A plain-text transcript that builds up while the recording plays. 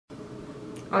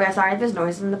Okay, sorry if there's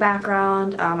noises in the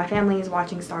background. My family is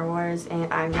watching Star Wars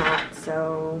and I'm not,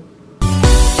 so...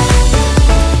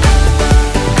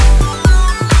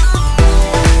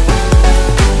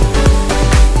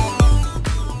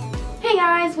 Hey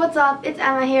guys, what's up? It's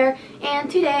Emma here, and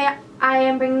today I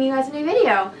am bringing you guys a new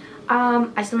video.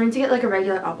 I still need to get like a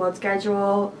regular upload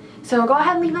schedule, so go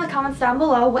ahead and leave in the comments down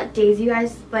below what days you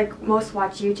guys like most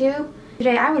watch YouTube.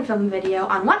 Today I would film a video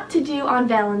on what to do on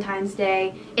Valentine's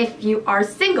Day if you are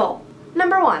single.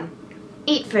 Number 1,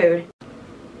 eat food.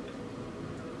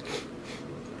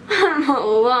 I'm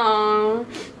alone.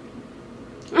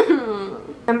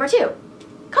 Number 2,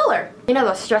 color. You know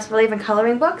those stress relieving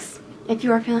coloring books? If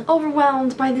you are feeling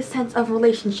overwhelmed by the sense of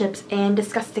relationships and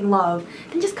disgusting love,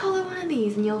 then just color one of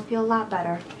these and you'll feel a lot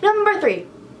better. Number 3,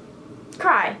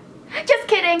 cry. Just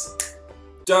kidding.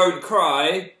 Don't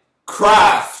cry.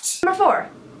 Craft. Number 4,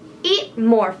 eat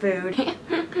more food.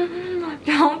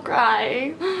 Don't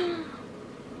cry.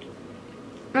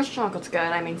 This chocolate's good,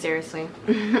 I mean seriously.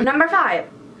 Number 5,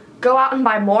 go out and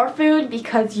buy more food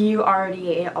because you already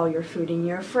ate all your food in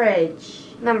your fridge.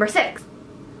 Number 6,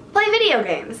 play video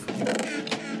games.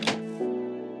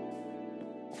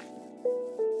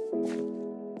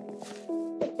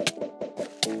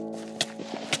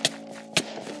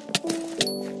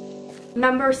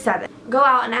 Number 7, go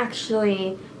out and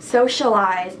actually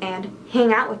socialize and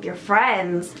hang out with your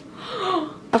friends.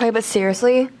 Okay, but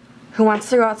seriously, who wants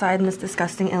to go outside in this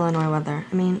disgusting Illinois weather?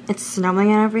 I mean, it's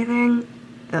snowing and everything.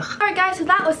 Ugh. Alright guys, so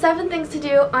that was 7 things to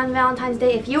do on Valentine's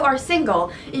Day if you are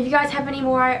single. If you guys have any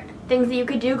more things that you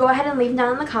could do, go ahead and leave them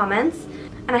down in the comments.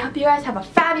 And I hope you guys have a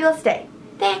fabulous day.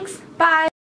 Thanks. Bye.